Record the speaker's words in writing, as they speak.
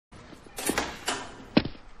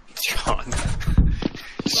Sean.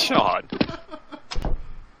 Sean.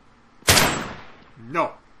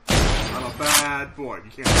 No. I'm a bad boy.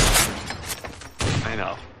 You can't. I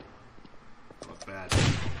know. I'm a bad.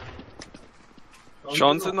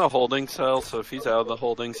 Sean's in the holding cell, so if he's out of the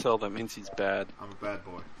holding cell, that means he's bad. I'm a bad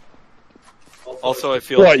boy. Also, I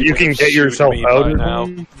feel what, like you can get yourself out now.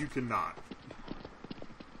 You cannot.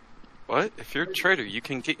 What? If you're a traitor, you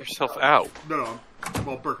can get yourself out. No.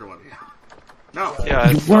 Well, Burker let me out. No. Yeah,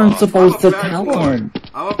 You weren't supposed to tell him.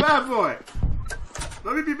 I'm a bad boy.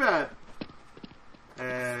 Let me be bad.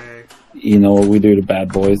 Hey. You know what we do to bad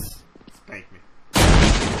boys? Spank me.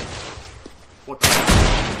 What the fuck?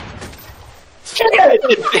 Shit!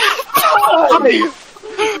 What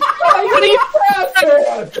are you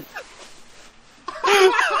bastard?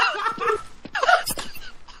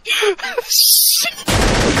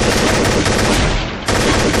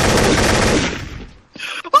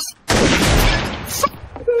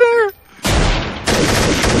 There.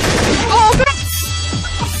 Oh, that's...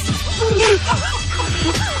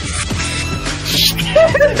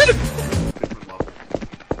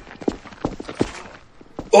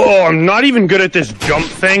 Oh, I'm not even good at this jump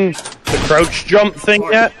thing, the crouch jump thing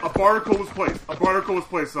yet. A barnacle was placed. A barnacle was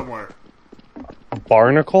placed somewhere. A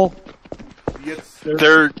barnacle?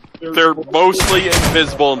 They're mostly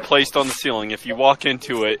invisible and placed on the ceiling. If you walk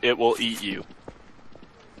into it, it will eat you.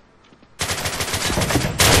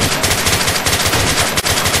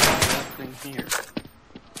 Nothing here.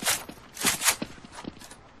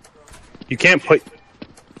 You can't put...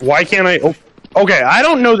 Why can't I... Oh, okay, I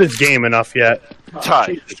don't know this game enough yet. Ty.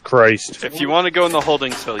 Jesus Christ. If you want to go in the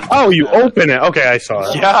holding cell, you Oh, you open it. Okay, I saw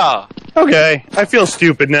it. Yeah. Okay, I feel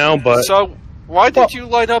stupid now, but... So, why did you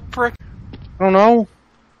light up brick? I don't know.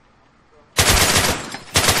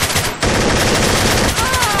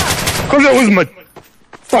 Because it was my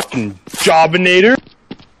fucking Jobinator.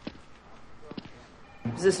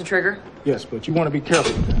 Is this a trigger? Yes, but you want to be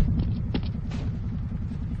careful with that.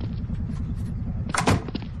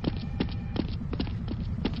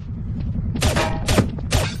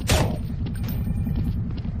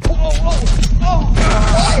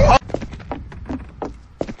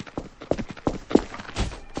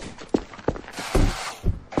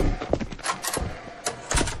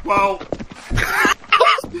 Well,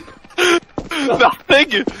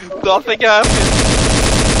 nothing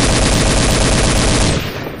happened.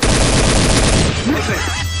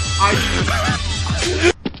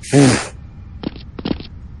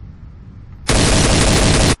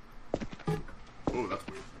 Oh, that's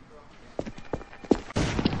weird.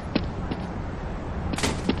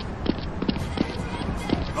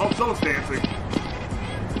 Oh, someone's dancing.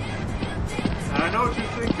 And I know what you're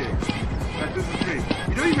thinking. That this is me.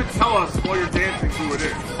 You don't even tell us while you're dancing who it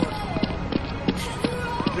is.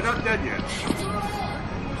 You're not dead yet.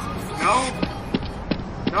 No?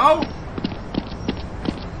 No?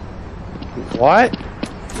 What?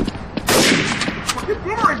 Fucking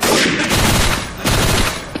boomerang!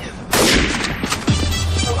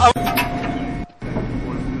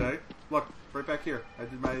 What is today? Look, right back here. I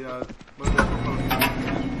did my, motivational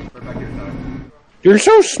post. Right back here, Ty. You're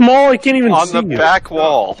so small, I can't even On see the you. back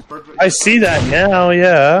wall. I see that now,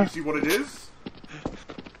 yeah. You see what it is?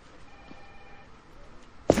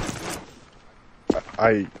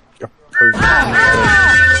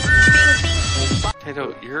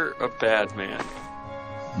 Tato, you're a bad man.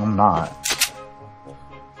 I'm not.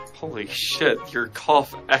 Holy shit, your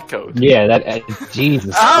cough echoed. Yeah, that...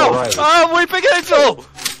 Jesus Ow! Christ. Oh, Weeping Angel!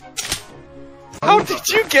 How did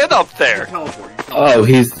you get up there? Teleport. Oh,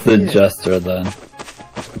 he's the jester then.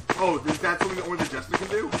 Oh, is that something that only the jester can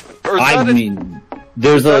do? Or is I that mean,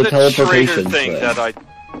 there's a a teleportation thing thing. that I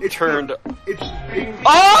It's turned... It's bing.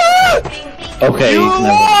 Ah! Okay, You never.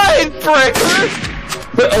 lied, Breaker!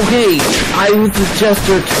 But okay, I was the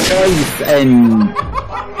jester twice and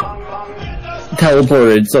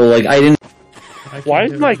teleported, so like I didn't. Why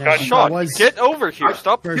is my gun... Sean, get over here.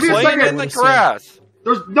 Stop Give me a playing second. in the grass.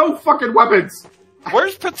 There's no fucking weapons!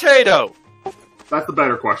 Where's Potato? That's the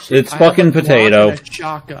better question. It's fucking potato. And a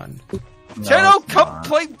shotgun. Potato, come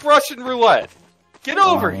play Russian roulette. Get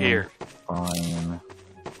over here. Fine.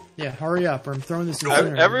 Yeah, hurry up, or I'm throwing this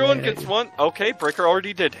incinerator Everyone grenade at gets you. one. Okay, Breaker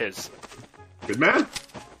already did his. Good man.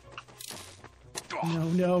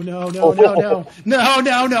 No.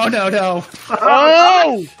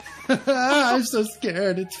 Oh! I'm so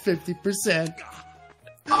scared. It's 50%.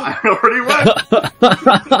 I already went.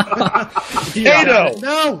 Potato!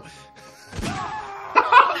 No!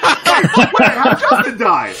 Wait, how did Justin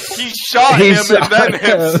die? He shot He him shot and then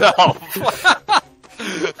him. himself.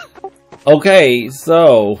 Okay,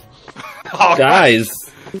 so Oh, guys,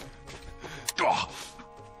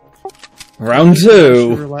 Round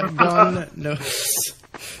 2. Roulette gun, no.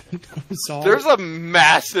 No There's a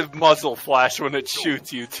massive muzzle flash when it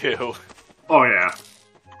shoots you too. Oh yeah.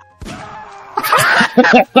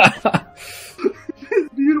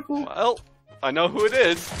 It's beautiful. Well, I know who it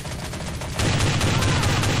is.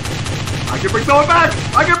 I can bring someone back!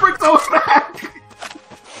 I can bring someone back!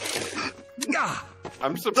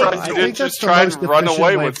 I'm surprised you didn't just try and run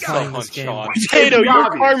away with someone, Sean. Potato, your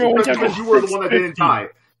karma was because you were the one that didn't die.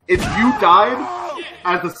 If you died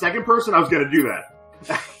as the second person, I was gonna do that.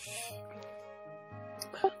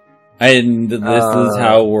 And this is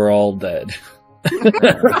how we're all dead.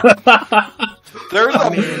 There's a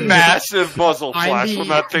massive muzzle flash when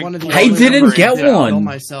that thing. I didn't get one.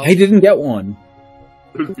 I didn't get one.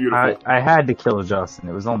 It was beautiful. I had to kill Justin.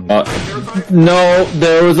 It was only. No,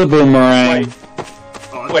 there was a boomerang.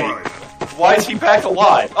 Wait, why is he back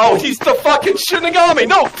alive? Oh, he's the fucking Shinigami!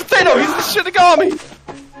 No, Potato, he's the Shinigami!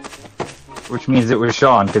 Which means it was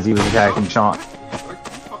Sean, because he was attacking Sean.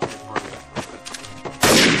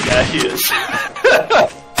 Yeah, he is.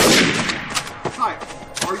 Hi,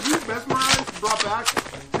 are you mesmerized, brought back?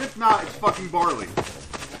 If not, it's fucking barley.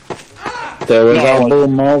 There was a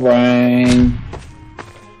boomerang.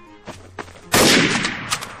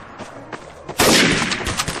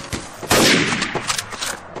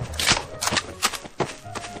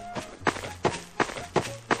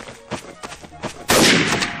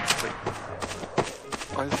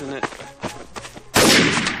 Why isn't it?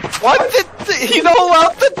 Why did he not allow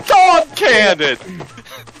the dog cannon?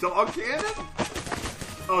 Dog cannon?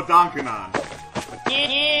 Oh, Donkanon.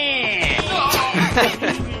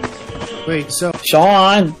 Wait, so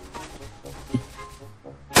Sean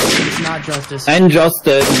it's not Justice. and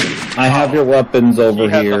Justin, I have your weapons over He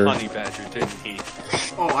had here. the honey badger, didn't he?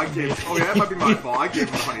 Oh, I gave. Oh, yeah, that might be my fault. I gave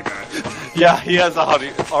him the honey badger. Yeah, he has a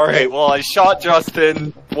honey. Alright, well, I shot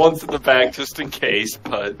Justin once in the back just in case,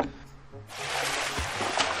 but.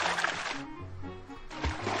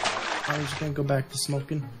 I was gonna go back to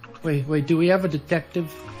smoking. Wait, do we have a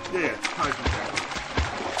detective? Yeah, Tyson.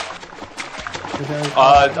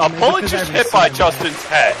 A bullet just hit by Justin's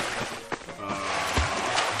head.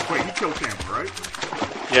 Wait, he killed Campbell, right?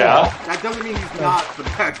 Yeah. That doesn't mean he's not the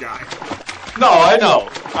bad guy. No, I know.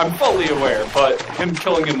 I'm fully aware, but him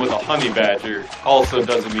killing him with a honey badger also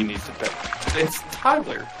doesn't mean he's the bad. It's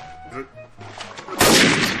Tyler.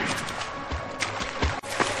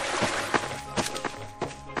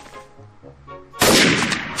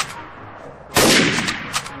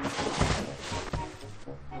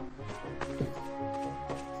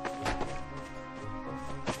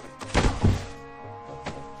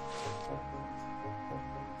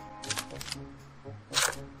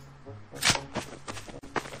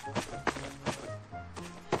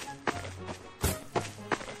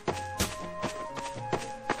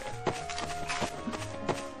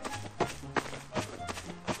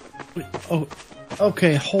 Oh,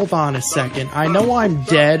 okay, hold on a second. I know I'm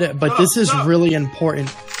dead, but this is really important.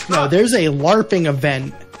 No, there's a LARPing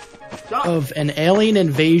event of an alien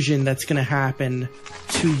invasion that's gonna happen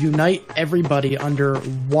to unite everybody under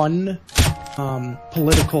one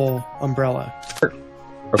political umbrella.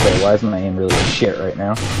 Okay, why is my aim really shit right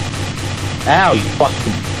now? Ow, you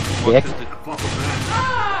fucking dick.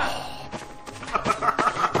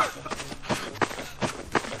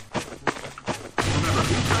 Remember,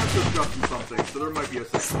 he's trying to adjust to something, so there might be a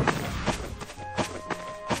second.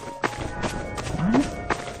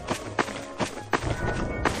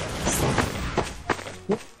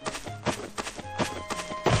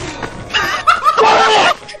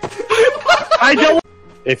 I don't.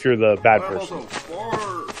 If you're the bad I'm person. also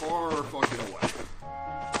far fucking away.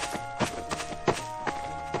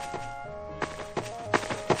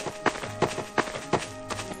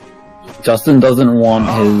 Justin doesn't want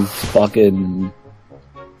his fucking.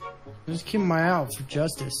 Just keep my eye out for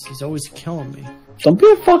Justice. He's always killing me. Don't be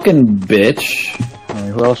a fucking bitch.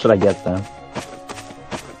 Alright, who else should I get then?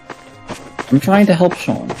 I'm trying to help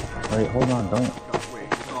Sean. Wait, hold on, don't. Wait, you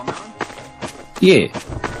saw him now? Yeah.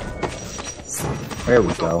 There we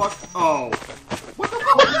What the go. fuck? Oh. What the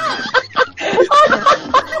fuck was that?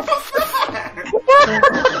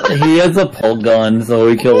 He has a pull gun, so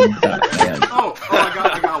he killed Batman. Oh,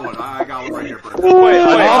 I got one. I got one right here. Bro. Wait,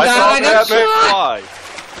 I God, saw I got Batman fly.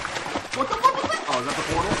 What the fuck was that? Oh, is that the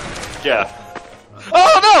portal? Yeah.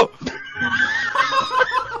 Oh no!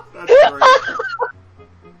 That's great.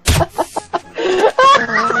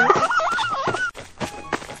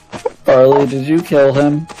 Farley, did you kill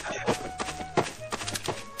him?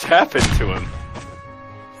 Tap into him.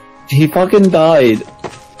 He fucking died.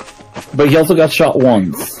 But he also got shot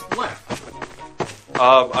once. Left.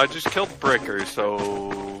 I just killed Bricker, so.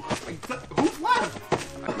 Who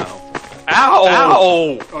Ow! Ow!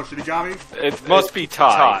 Oh, Shinigami? It must be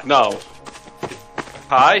Ty. No.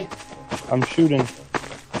 Ty? I'm shooting.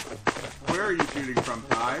 Where are you shooting from,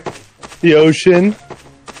 Ty? The ocean.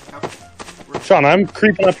 How- Sean, I'm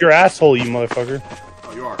creeping up your asshole, you motherfucker.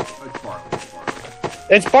 Oh, you are. It's Barley. It's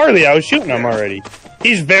Barley. It's Barley. I was shooting him already.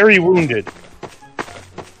 He's very wounded.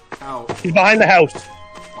 How? He's behind the house.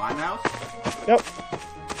 Behind the house? Yep.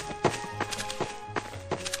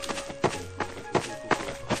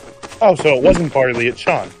 Oh, so it wasn't Barley, it's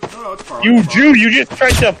Sean. No, it's Barley. You It's Barley. Jew, you just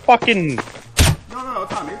tried to fucking... No,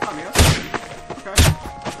 it's not me. It's not me. That's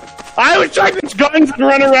okay. I was trying to guns and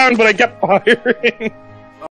run around, but I kept firing.